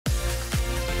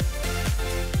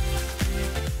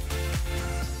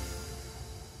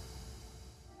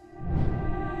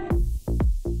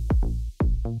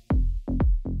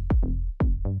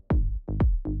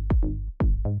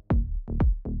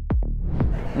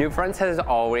NewFronts has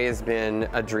always been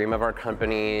a dream of our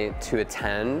company to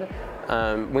attend.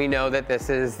 We know that this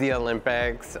is the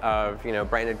Olympics of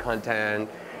branded content,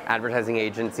 advertising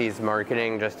agencies,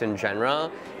 marketing just in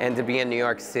general, and to be in New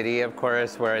York City, of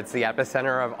course, where it's the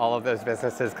epicenter of all of those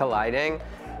businesses colliding.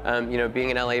 Being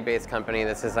an LA-based company,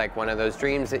 this is like one of those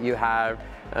dreams that you have,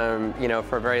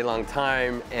 for a very long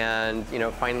time, and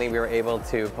finally we were able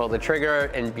to pull the trigger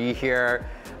and be here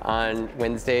on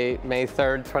Wednesday, May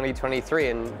 3rd, 2023,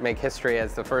 and make history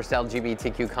as the first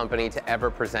LGBTQ company to ever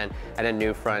present at a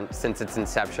NewFront since its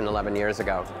inception 11 years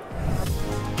ago.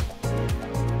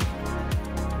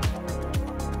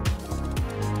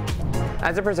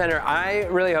 As a presenter, I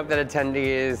really hope that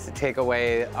attendees take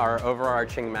away our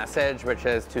overarching message, which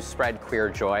is to spread queer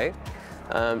joy.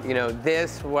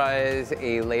 This was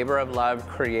a labor of love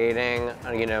creating,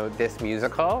 this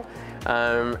musical.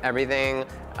 Everything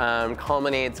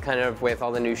culminates kind of with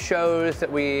all the new shows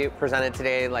that we presented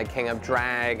today, like King of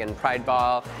Drag and Pride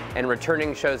Ball, and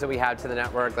returning shows that we have to the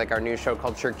network, like our new show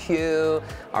Culture Q,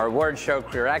 our award show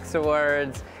Queer X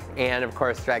Awards, and of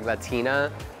course Drag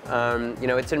Latina.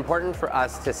 It's important for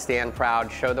us to stand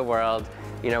proud, show the world,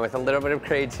 with a little bit of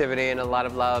creativity and a lot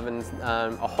of love and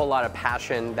a whole lot of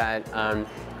passion that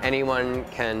anyone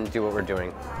can do what we're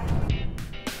doing.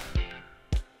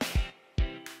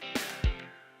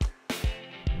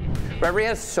 Revry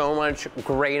has so much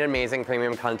great, amazing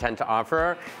premium content to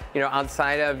offer.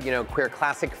 Outside of queer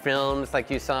classic films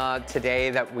like you saw today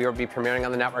that we will be premiering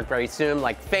on the network very soon,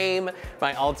 like Fame,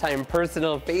 my all-time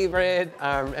personal favorite,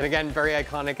 and again very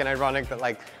iconic and ironic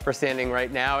that we're standing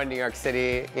right now in New York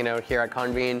City, here at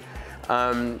Convene.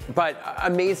 But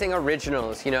amazing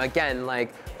originals. Again,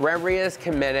 Revry is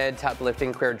committed to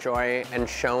uplifting queer joy and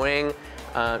showing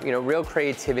real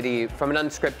creativity from an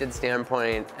unscripted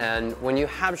standpoint. And when you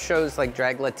have shows like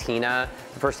Drag Latina,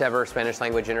 the first ever Spanish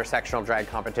language intersectional drag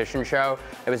competition show,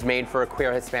 it was made for a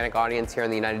queer Hispanic audience here in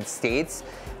the United States.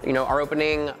 Our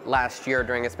opening last year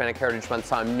during Hispanic Heritage Month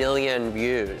saw 1 million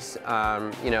views,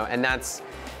 and that's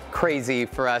crazy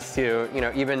for us to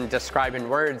even describe in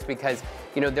words, because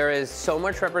there is so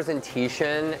much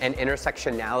representation and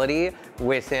intersectionality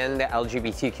within the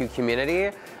LGBTQ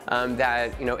community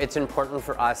that it's important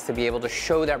for us to be able to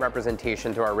show that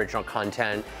representation through our original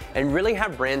content and really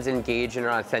have brands engage in an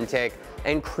authentic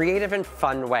and creative and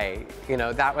fun way.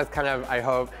 That was kind of, I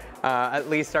hope, at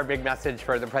least our big message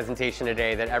for the presentation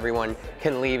today, that everyone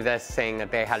can leave this saying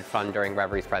that they had fun during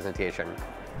Revry's presentation.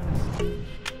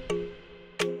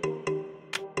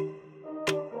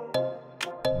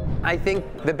 I think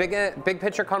the big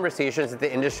picture conversations that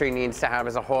the industry needs to have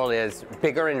as a whole is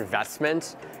bigger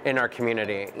investment in our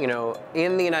community.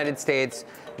 In the United States,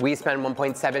 we spend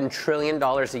 $1.7 trillion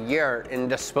a year in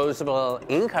disposable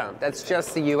income. That's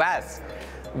just the US.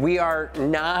 We are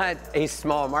not a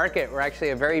small market. We're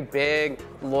actually a very big,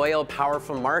 loyal,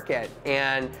 powerful market.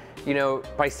 And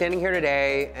by standing here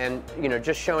today and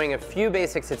just showing a few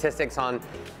basic statistics on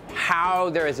how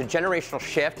there is a generational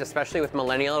shift, especially with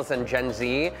millennials and Gen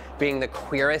Z being the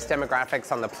queerest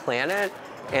demographics on the planet,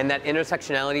 and that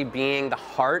intersectionality being the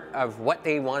heart of what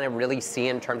they want to really see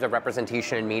in terms of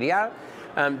representation in media,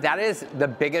 that is the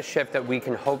biggest shift that we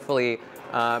can hopefully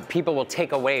people will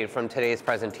take away from today's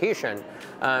presentation.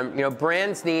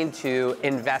 Brands need to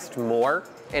invest more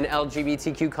in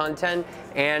LGBTQ content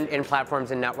and in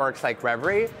platforms and networks like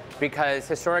Revry, because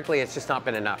historically it's just not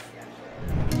been enough.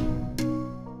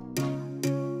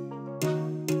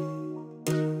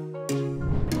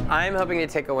 I'm hoping to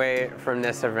take away from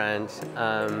this event,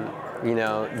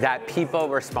 that people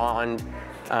respond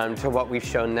to what we've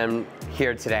shown them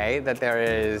here today, that there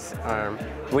is,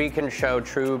 we can show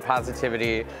true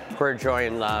positivity, queer joy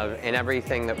and love in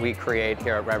everything that we create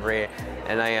here at Revry.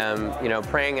 And I am,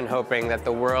 praying and hoping that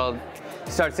the world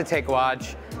starts to take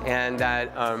watch, and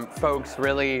that folks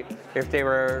really, if they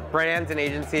were brands and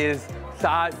agencies,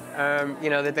 thought,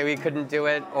 that we couldn't do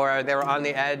it, or they were on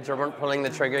the edge or weren't pulling the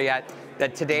trigger yet,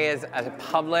 that today is a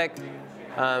public,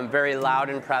 very loud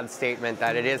and proud statement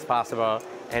that it is possible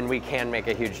and we can make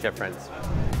a huge difference.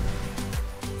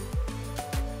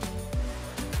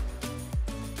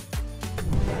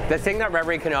 The thing that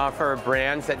Revry can offer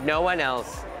brands that no one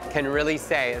else can really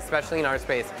say, especially in our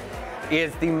space,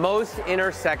 is the most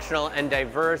intersectional and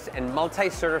diverse and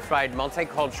multi-certified,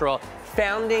 multicultural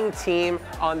founding team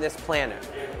on this planet.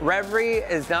 Revry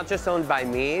is not just owned by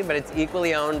me, but it's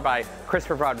equally owned by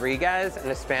Christopher Rodriguez, an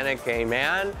Hispanic gay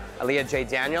man, Aaliyah J.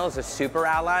 Daniels, a super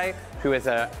ally, who is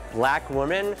a black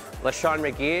woman, LaShawn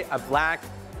McGee, a black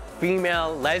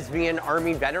female, lesbian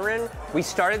Army veteran. We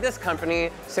started this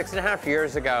company 6.5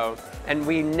 years ago, and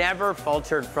we never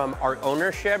faltered from our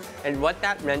ownership and what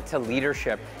that meant to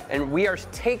leadership. And we are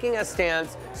taking a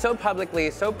stance so publicly,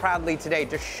 so proudly today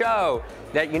to show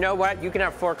that, you know what, you can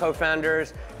have 4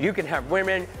 co-founders, you can have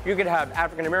women, you can have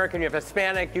African American, you have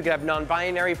Hispanic, you can have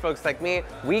non-binary folks like me.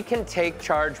 We can take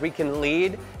charge, we can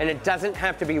lead, and it doesn't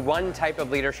have to be one type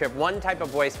of leadership, one type of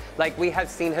voice like we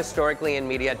have seen historically in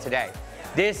media today.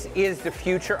 This is the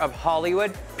future of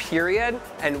Hollywood, period,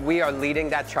 and we are leading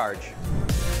that charge.